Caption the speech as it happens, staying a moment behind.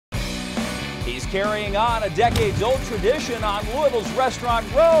He's carrying on a decades-old tradition on Louisville's Restaurant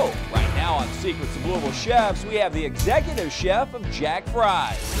Row. Right now on Secrets of Louisville Chefs, we have the executive chef of Jack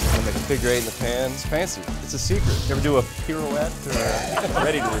Fry's. I make a figure 8 in the pan. It's fancy. It's a secret. You ever do a pirouette?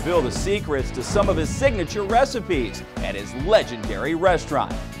 Ready to reveal the secrets to some of his signature recipes at his legendary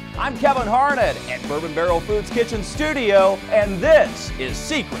restaurant. I'm Kevin Harnett at Bourbon Barrel Foods Kitchen Studio, and this is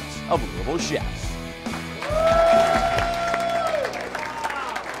Secrets of Louisville Chefs.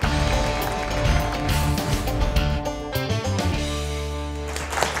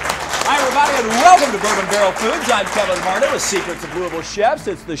 Hi everybody and welcome to Bourbon Barrel Foods. I'm Kevin Harnett with Secrets of Louisville Chefs.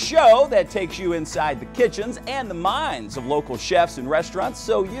 It's the show that takes you inside the kitchens and the minds of local chefs and restaurants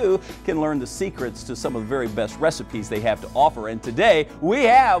so you can learn the secrets to some of the very best recipes they have to offer. And today we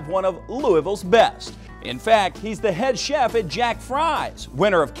have one of Louisville's best. In fact, he's the head chef at Jack Fry's,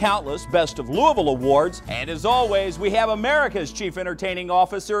 winner of countless Best of Louisville awards. And as always, we have America's Chief Entertaining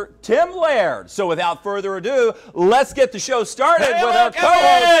Officer, Tim Laird. So without further ado, let's get the show started with our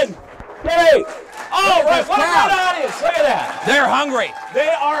co-host. Hey! All right, what a good audience! Look at that. They're hungry. They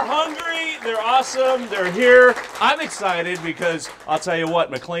are hungry. They're awesome. They're here. I'm excited because I'll tell you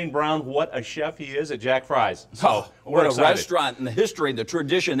what, McClain Brown, what a chef he is at Jack Fry's. So what a restaurant and the history, the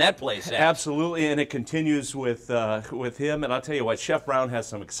tradition that place has. Absolutely, and it continues with him. And I'll tell you what, Chef Brown has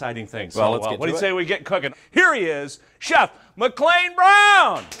some exciting things. Well, So, let's get what do to you it. say we get cooking? Here he is, Chef McClain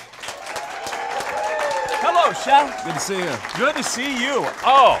Brown. Hello, Chef. Good to see you. Good to see you.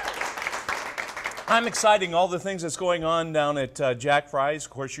 Oh. I'm exciting all the things that's going on down at Jack Fry's.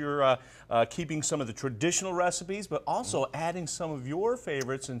 Of course, you're keeping some of the traditional recipes, but also adding some of your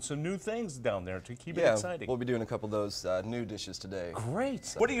favorites and some new things down there to keep it exciting. We'll be doing a couple of those new dishes today.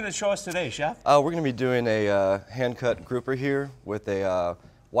 Great. What are you going to show us today, Chef? We're going to be doing a hand-cut grouper here with a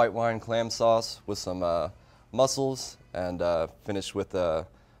white wine clam sauce with some mussels and finished with a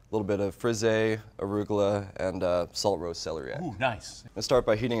little bit of frisee, arugula, and salt roast celery. Ooh, nice. I'm going to start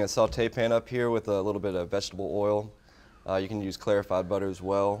by heating a saute pan up here with a little bit of vegetable oil. You can use clarified butter as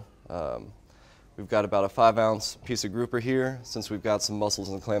well. We've got about a 5-ounce piece of grouper here. Since we've got some mussels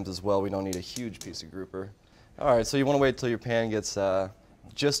and clams as well, we don't need a huge piece of grouper. All right, so you want to wait till your pan gets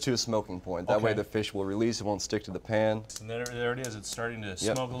just to a smoking point. That way the fish will release, it won't stick to the pan. And there it is. It's starting to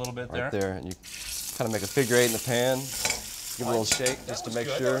smoke a little bit there. Right there, and you kind of make a figure 8 in the pan. Give it a little shake just to make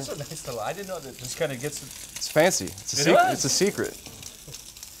sure. That was a nice little, I didn't know that just kind of gets it. It's fancy. It's a secret. It's a secret.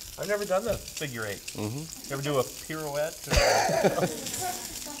 I've never done the figure 8. You ever do a pirouette?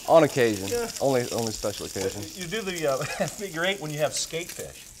 On occasion. Only special occasions. You do the figure 8 when you have skate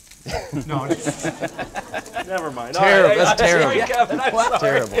fish. No, never mind. Terrible. Right, That's terrible. Sorry, Kevin, I'm sorry.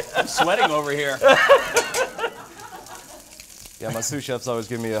 Terrible. I'm sweating over here. Yeah, my sous chefs always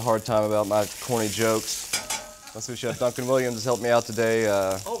give me a hard time about my corny jokes. My sous chef Duncan Williams has helped me out today.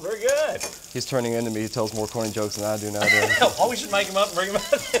 Oh, very good. He's turning into me. He tells more corny jokes than I do nowadays. Oh, we should make him up and bring him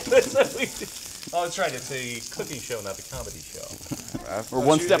out. Oh, that's right. It's a cooking show, not a comedy show. We're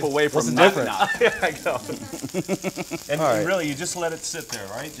one step away from What's the not. difference? Yeah, I know. And All right. really, you just let it sit there,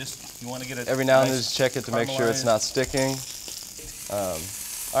 right? Just you want to get it Every now and then nice, just check it to make sure it's caramelized. not sticking.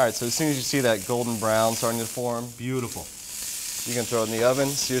 All right, so as soon as you see that golden brown starting to form, Beautiful. you can throw it in the oven,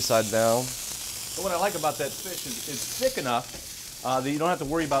 sear side down. But what I like about that fish is it's thick enough that you don't have to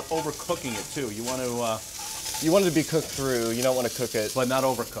worry about overcooking it too. You want to, You want it to be cooked through. You don't want to cook it but not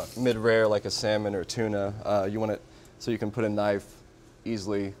overcook. mid-rare like a salmon or tuna. You want it so you can put a knife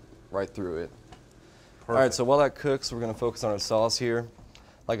easily right through it. All right, so while that cooks, we're going to focus on our sauce here.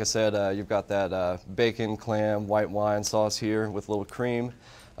 Like I said, you've got that bacon, clam, white wine sauce here with a little cream.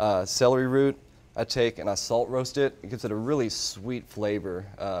 Celery root I take and I salt roast it. It gives it a really sweet flavor.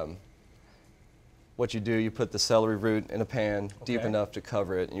 What you do, you put the celery root in a pan deep enough to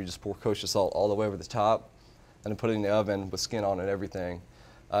cover it, and you just pour kosher salt all the way over the top, and then put it in the oven with skin on it and everything.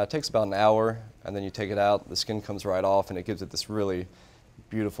 It takes about an hour, and then you take it out, the skin comes right off, and it gives it this really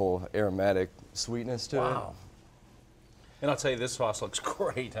beautiful aromatic sweetness to it. Wow. And I'll tell you, this sauce looks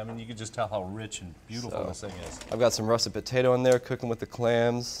great. I mean, you can just tell how rich and beautiful this thing is. I've got some russet potato in there cooking with the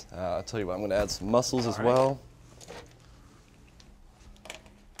clams. I'll tell you what, I'm going to add some mussels as well.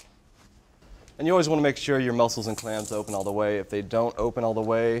 And you always want to make sure your mussels and clams open all the way. If they don't open all the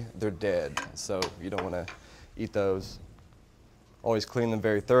way, they're dead. So you don't want to eat those. Always clean them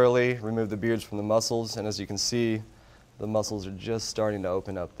very thoroughly, remove the beards from the mussels, and as you can see, the mussels are just starting to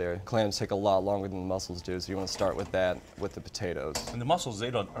open up there. Clams take a lot longer than the mussels do, so you want to start with that with the potatoes. And the mussels, they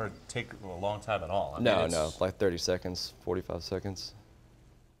don't take a long time at all. I mean, No, it's- like 30 seconds, 45 seconds.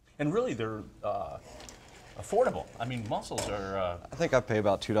 And really, they're affordable. I mean, mussels are... I think I pay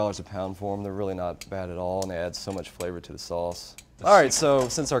about $2 a pound for them. They're really not bad at all, and they add so much flavor to the sauce. All right, so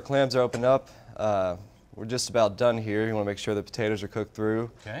since our clams are opened up, we're just about done here. You want to make sure the potatoes are cooked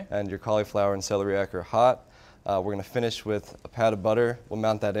through, Okay. and your cauliflower and celery are hot. We're going to finish with a pat of butter. We'll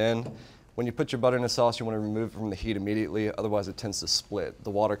mount that in. When you put your butter in the sauce, you want to remove it from the heat immediately, otherwise it tends to split. The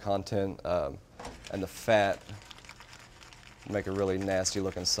water content and the fat make a really nasty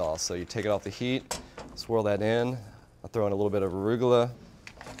looking sauce. So you take it off the heat, swirl that in. I'll throw in a little bit of arugula.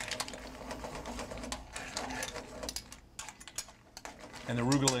 And the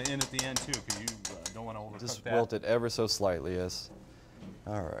arugula in at the end too, because you don't want to overcook Just that. wilt it ever so slightly, yes.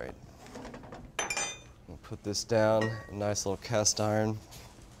 All right. We'll put this down, a nice little cast iron.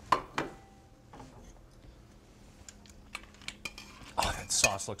 Oh, that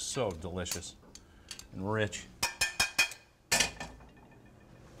sauce looks so delicious and rich.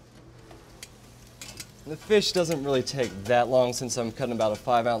 The fish doesn't really take that long since I'm cutting about a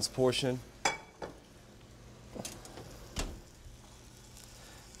 5-ounce portion.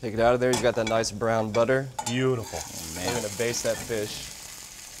 Take it out of there, you've got that nice brown butter. Beautiful. We're gonna baste that fish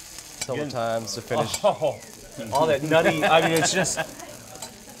several times to finish. Oh, all that nutty, I mean, it's just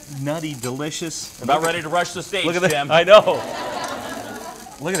nutty, delicious. About ready to rush the stage, Look at that, Jim. I know.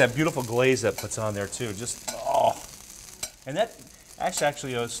 Look at that beautiful glaze that puts on there too, just, oh. And that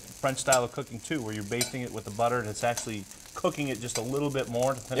actually is French style of cooking too, where you're basting it with the butter and it's actually cooking it just a little bit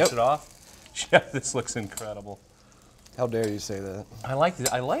more to finish it off. Chef, this looks incredible. How dare you say that? I like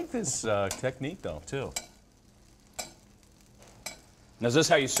this technique though too. Now, is this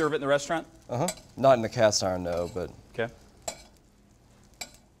how you serve it in the restaurant? Uh-huh. Not in the cast iron, no, but Okay.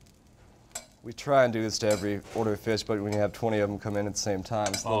 we try and do this to every order of fish, but when you have 20 of them come in at the same time,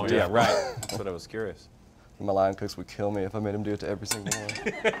 it's a little Yeah, different. right. That's what I was curious. My line cooks would kill me if I made them do it to every single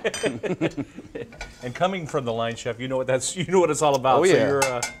one. And coming from the line chef, you know what it's all about. Oh, yeah.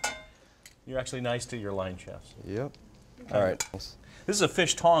 So you're actually nice to your line chefs. Yep. All right. This is a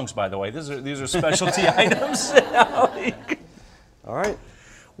fish tongs, by the way. These are specialty items. All right.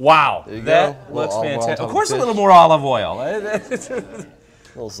 Wow, There you that go. looks Little olive oil on fantastic. top Of of course, the a little fish. more olive oil.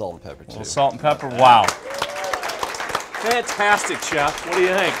 A A little salt and pepper, too. little salt and pepper. Wow. Fantastic, chef. What do you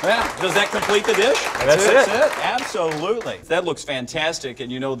think? Yeah. Does that complete the dish? That's it. Absolutely. That looks fantastic.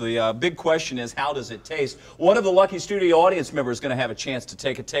 And you know, the big question is, how does it taste? One of the lucky studio audience members is going to have a chance to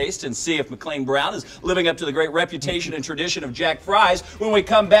take a taste and see if McClain Brown is living up to the great reputation and tradition of Jack Fry's. When we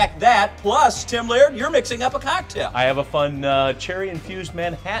come back, that plus, Tim Laird, you're mixing up a cocktail. I have a fun cherry-infused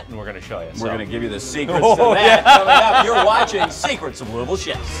Manhattan we're going to show you. We're going to give you the secrets Oh, to that coming up. You're watching Secrets of Louisville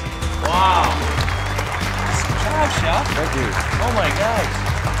Chefs. Wow. Good job, chef. Thank you. Oh my gosh.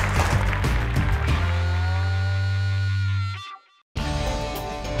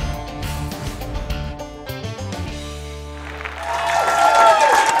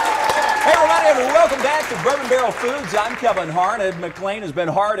 Hey everybody, and welcome back to Bourbon Barrel Foods. I'm Kevin Hart. Ed McClain has been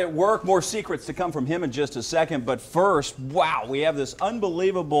hard at work. More secrets to come from him in just a second. But first, wow, we have this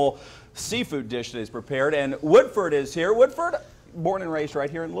unbelievable seafood dish that he's prepared. And Woodford is here. Woodford, born and raised right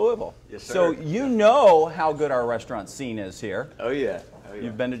here in Louisville. Yes, sir. So you know how good our restaurant scene is here. Oh yeah. Oh yeah.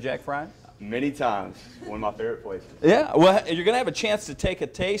 You've been to Jack Fry's? Many times. One of my favorite places. Yeah, well, you're going to have a chance to take a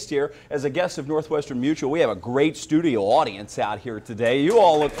taste here. As a guest of Northwestern Mutual, we have a great studio audience out here today. You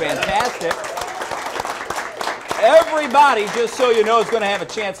all look fantastic. Everybody, just so you know, is going to have a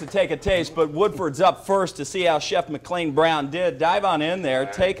chance to take a taste, but Woodford's up first to see how Chef McClain Brown did. Dive on in there,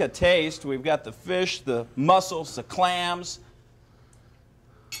 take a taste. We've got the fish, the mussels, the clams.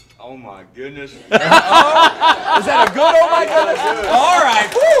 Oh my goodness. Is that a good, oh my goodness? All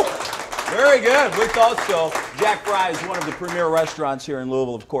right, woo! Very good. We thought so. Jack Fry's, one of the premier restaurants here in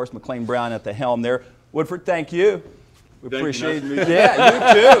Louisville. Of course, McClain Brown at the helm there. Woodford, thank you. We Thank you. appreciate Nice to meet you.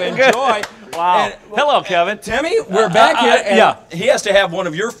 Yeah, you too. Enjoy. Wow. And, Hello, Kevin. Timmy, we're back here. And yeah. he has to have one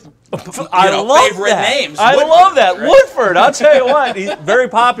of your I love favorite that. names. I Woodford. love that. Woodford. I'll tell you what. He's very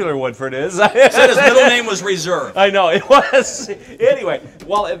popular, Woodford is. Said his middle name was reserved. I know, it was. Anyway,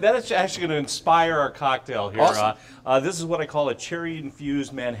 well, that is actually going to inspire our cocktail here. Awesome. This is what I call a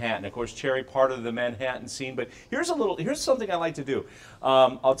cherry-infused Manhattan. Of course, cherry part of the Manhattan scene, but here's something I like to do.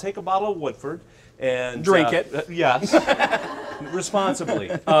 I'll take a bottle of Woodford and Drink it. Yes, responsibly.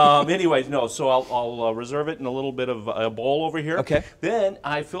 Anyways, no. So I'll reserve it in a little bit of a bowl over here. Okay. Then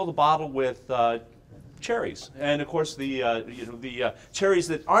I fill the bottle with cherries, and of course the cherries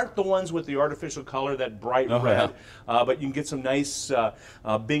that aren't the ones with the artificial color, that bright red, but you can get some nice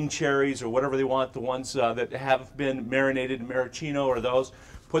Bing cherries or whatever they want, the ones that have been marinated in maraschino or those.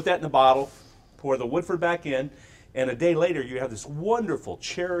 Put that in the bottle, pour the Woodford back in. and a day later you have this wonderful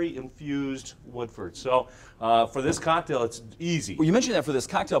cherry-infused Woodford. So for this cocktail, it's easy. Well, you mentioned that for this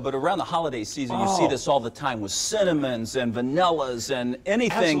cocktail, but around the holiday season, you see this all the time with cinnamons and vanillas, and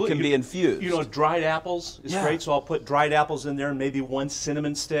anything can be infused. You know, dried apples is great, so I'll put dried apples in there and maybe one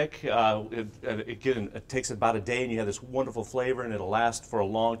cinnamon stick. It takes about a day, and you have this wonderful flavor, and it'll last for a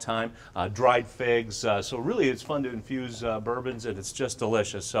long time. Dried figs, so really it's fun to infuse bourbons, and it's just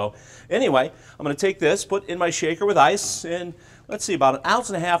delicious. So anyway, I'm going to take this, put in my shaker with ice, and let's see, about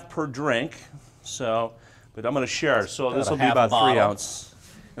 1.5 ounces per drink. So, but I'm going to share, so this will be about 3 ounces.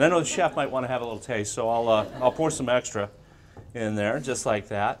 And I know the chef might want to have a little taste, so I'll pour some extra in there, just like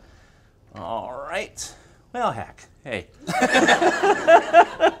that. All right. Well, heck, hey.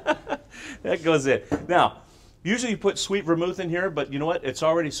 That goes in. Now, usually you put sweet vermouth in here, but you know what? It's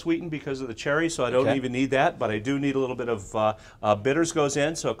already sweetened because of the cherry, so I don't even need that, but I do need a little bit of bitters goes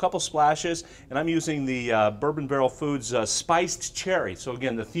in, so a couple splashes, and I'm using the Bourbon Barrel Foods spiced cherry. So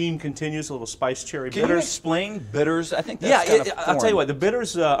again, the theme continues, a little spiced cherry bitters. Can you explain bitters? I think that's kind of I'll tell you what, the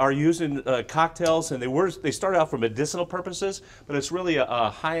bitters are used in cocktails, and they start out for medicinal purposes, but it's really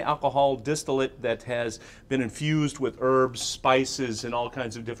a high alcohol distillate that has been infused with herbs, spices, and all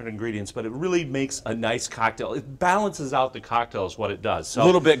kinds of different ingredients, but it really makes a nice cocktail. It balances out the cocktail is what it does. So, a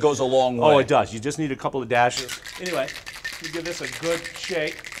little bit goes a long way. Oh, it does. You just need a couple of dashes. Anyway, you give this a good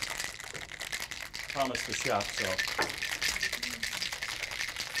shake. Promise the chef, so.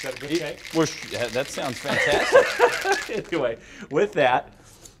 Is that a good shake? That sounds fantastic. Anyway, with that,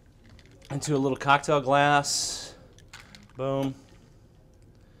 into a little cocktail glass. Boom.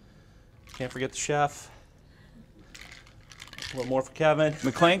 Can't forget the chef. A little more for Kevin.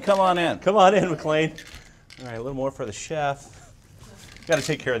 McClain, come on in. Come on in, McClain. All right, a little more for the chef. Got to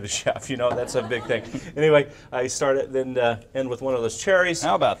take care of the chef, you know, that's a big thing. Anyway, I start it, then end with one of those cherries.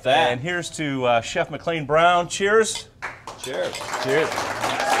 How about that? And here's to Chef McClain Brown. Cheers. Cheers. Cheers.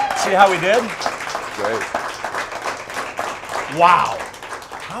 See how we did? Great. Wow.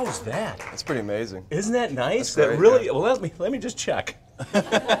 How's that? That's pretty amazing. Isn't that nice? That's That great, really, yeah. well, let me just check.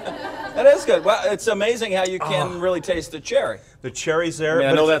 That is good. Well, it's amazing how you can really taste the cherry. The cherry's there. I mean,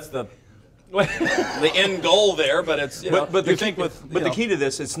 I know it's- that's the end goal there, but it's But the think key, with the key to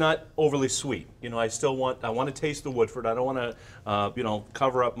this, it's not overly sweet. You know, I want to taste the Woodford. I don't want to, you know,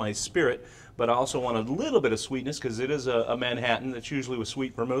 cover up my spirit, but I also want a little bit of sweetness because it is a Manhattan that's usually with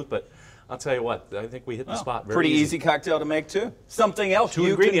sweet vermouth. But I'll tell you what, I think we hit the spot very pretty easy cocktail to make too. Something else Two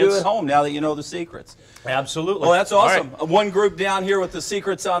you can ingredients. do at home now that you know the secrets. Absolutely. Well, that's All awesome. right. One group down here with the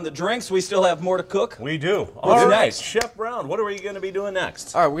secrets on the drinks. We still have more to cook. We do. What's All right, next? Chef Brown, what are we going to be doing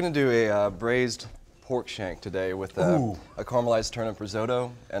next? All right, we're going to do a braised pork shank today with a caramelized turnip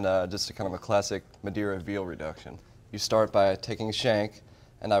risotto and just a kind of a classic Madeira veal reduction. You start by taking a shank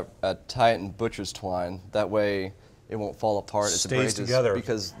and I tie it in butcher's twine. That way it won't fall apart as it Stays braises. together.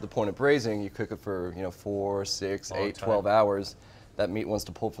 Because the point of braising, you cook it for 4, 6, Long 8, time. 12 hours. That meat wants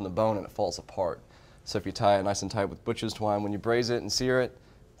to pull from the bone and it falls apart. So if you tie it nice and tight with butcher's twine, when you braise it and sear it,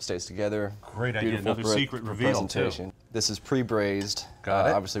 it stays together. Great idea. Beautiful Another secret reveal, too. presentation. This is pre-braised. Got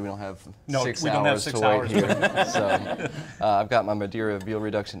it. Obviously, we don't have No, 6 we don't have hours 6 to hours. wait here. So I've got my Madeira veal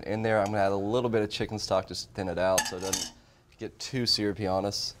reduction in there. I'm going to add a little bit of chicken stock just to thin it out so it doesn't get too syrupy on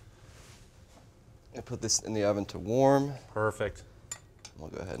us. I put this in the oven to warm. Perfect. We'll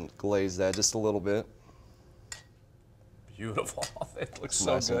go ahead and glaze that just a little bit. Beautiful. It looks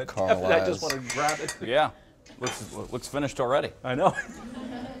Nice so and good. I just caramelized. want to grab it. Yeah, looks finished already. I know.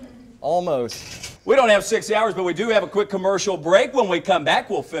 Almost. We don't have 6 hours, but we do have a quick commercial break. When we come back,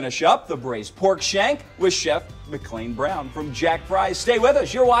 we'll finish up the braised pork shank with Chef McClain Brown from Jack Fry's. Stay with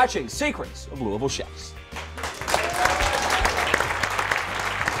us. You're watching Secrets of Louisville Chefs.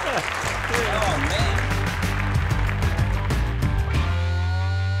 Oh, man.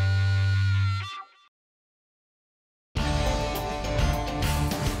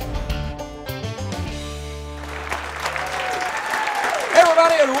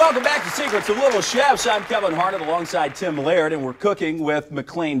 And welcome back to Secrets of Louisville Chefs. I'm Kevin Harnett alongside Tim Laird, and we're cooking with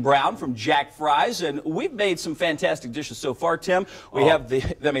McClain Brown from Jack Fry's. And we've made some fantastic dishes so far, Tim. We have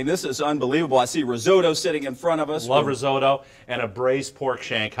this is unbelievable. I see risotto sitting in front of us. Love risotto and a braised pork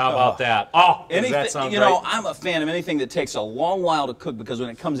shank. How about that? Oh, does Anything, that sound you great? know, I'm a fan of anything that takes a long while to cook because when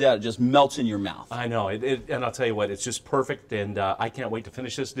it comes out, it just melts in your mouth. I know, and I'll tell you what, it's just perfect, and I can't wait to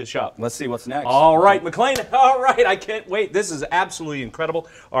finish this dish up. Let's see what's next. All right, McClain. All right, I can't wait. This is absolutely incredible.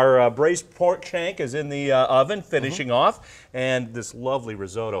 Our braised pork shank is in the oven, finishing off, and this lovely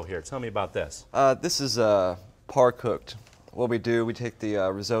risotto here. Tell me about this. This is par cooked. What we do, we take the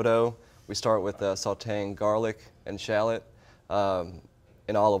risotto, we start with sauteing garlic and shallot.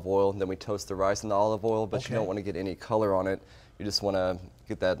 in olive oil, and then we toast the rice in the olive oil, but you don't want to get any color on it. You just want to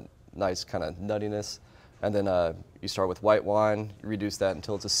get that nice kind of nuttiness. And then you start with white wine, you reduce that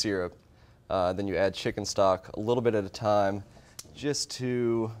until it's a syrup. Then you add chicken stock a little bit at a time, just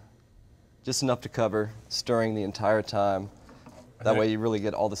enough to cover, stirring the entire time. That way you really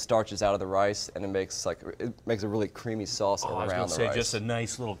get all the starches out of the rice, and it makes a really creamy sauce around the rice. I was going to say, just a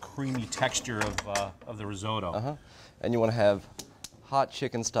nice little creamy texture of the risotto. And you want to have hot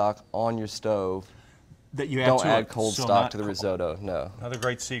chicken stock on your stove. That you add Don't add cold stock to the risotto, no. Another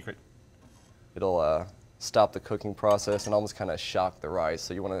great secret. It'll stop the cooking process and almost kind of shock the rice,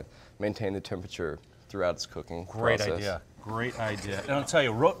 so you want to maintain the temperature throughout its cooking process. Great idea. Great idea. And I'll tell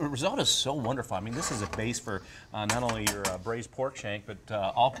you, risotto is so wonderful. I mean, this is a base for not only your braised pork shank, but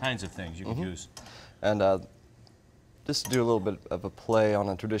all kinds of things you can use. And just to do a little bit of a play on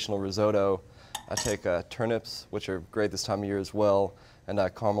a traditional risotto, I take turnips, which are great this time of year as well, and I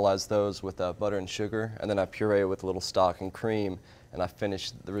caramelize those with butter and sugar, and then I puree it with a little stock and cream, and I finish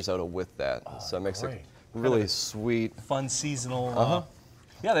the risotto with that. So it makes it really sweet. Fun seasonal.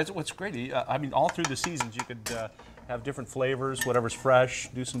 Yeah, that's what's great. I mean, all through the seasons you could have different flavors, whatever's fresh,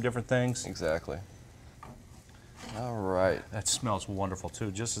 do some different things. Exactly. All right. That smells wonderful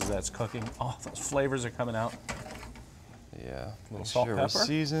too, just as that's cooking. Oh, those flavors are coming out. Yeah. A little salt, pepper. We're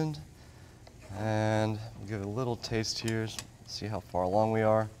seasoned. And we'll give it a little taste here. See how far along we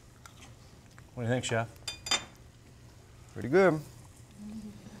are. What do you think, Chef? Pretty good. A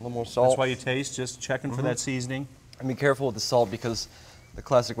little more salt. That's why you taste, just checking for that seasoning. And be careful with the salt, because the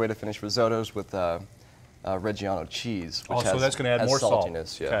classic way to finish risottos with Reggiano cheese, which so that's going to add more saltiness.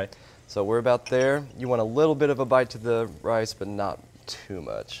 salt. Yeah. Okay. So we're about there. You want a little bit of a bite to the rice, but not too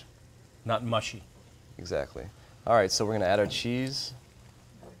much. Not mushy. Exactly. All right, so we're going to add our cheese.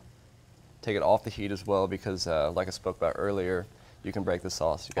 Take it off the heat as well, because like I spoke about earlier, you can break the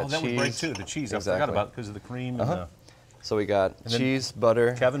sauce. You got that cheese. would break too, the cheese. Exactly. I forgot about it because of the cream. And so we got cheese,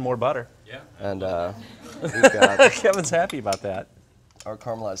 butter. Kevin, more butter. Yeah. And we've got Kevin's happy about that. our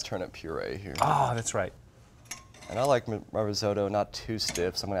caramelized turnip puree here. Oh, that's right. And I like my risotto not too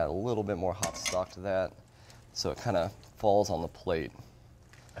stiff, so I'm going to add a little bit more hot stock to that, so it kind of falls on the plate.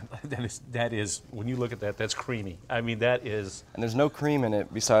 That is, when you look at that, that's creamy. I mean, that is... And there's no cream in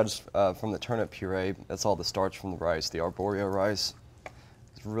it besides from the turnip puree. That's all the starch from the rice, the arborio rice.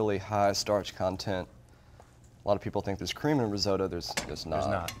 It's really high starch content. A lot of people think there's cream in risotto. There's not. There's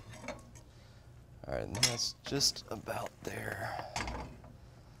not. All right, and that's just about there.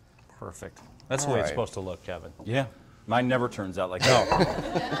 Perfect. That's the way it's supposed to look, Kevin. Yeah, mine never turns out like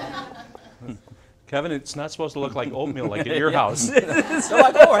that. Kevin, it's not supposed to look like oatmeal like at your house. They're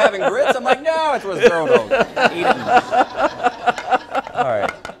like, oh, we're having grits? I'm like, no, it's what's thrown over. Eat it. All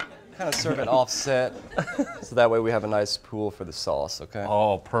right, kind of serve it offset, so that way we have a nice pool for the sauce, okay?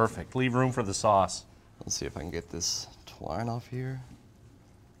 Oh, perfect. Leave room for the sauce. Let's see if I can get this twine off here.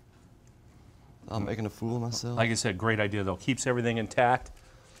 I'm making a fool of myself. Like I said, great idea, though. Keeps everything intact.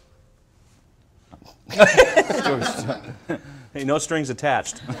 Hey, no strings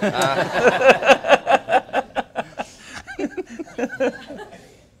attached.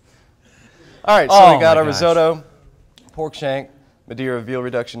 All right, so we got our risotto, pork shank, Madeira veal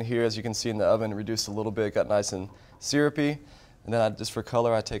reduction here, as you can see in the oven, reduced a little bit, got nice and syrupy. And then just for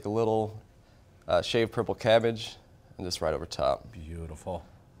color, I take a little shaved purple cabbage and just right over top. Beautiful.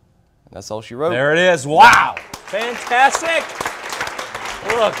 And that's all she wrote. There it is. Wow. Fantastic.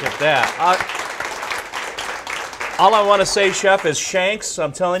 Look at that. All I want to say, Chef, is Shanks.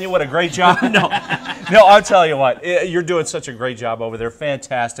 I'm telling you, what a great job. No, I'll tell you what. You're doing such a great job over there.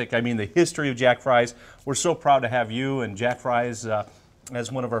 Fantastic. I mean, the history of Jack Fry's. We're so proud to have you and Jack Fry's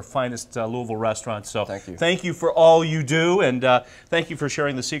as one of our finest Louisville restaurants. So thank you. Thank you for all you do, and thank you for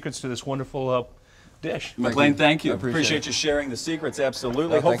sharing the secrets to this wonderful dish. McClain, thank you. Appreciate you sharing the secrets,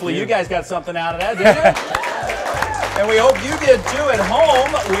 absolutely. Oh, Hopefully you. you guys got something out of that, didn't you? And we hope you did too at home.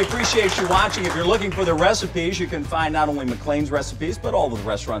 We appreciate you watching. If you're looking for the recipes, you can find not only McClain's recipes, but all of the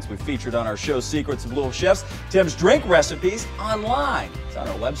restaurants we've featured on our show, Secrets of Louisville Chefs. Tim's drink recipes online. It's on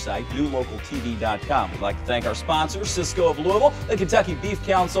our website, newlocaltv.com. We'd like to thank our sponsors, Cisco of Louisville, the Kentucky Beef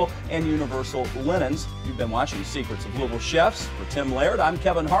Council, and Universal Linens. You've been watching Secrets of Louisville Chefs. For Tim Laird, I'm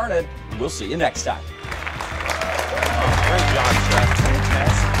Kevin Harnett. We'll see you next time. Great job, Chef.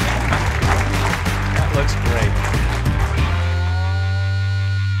 Fantastic. That looks great.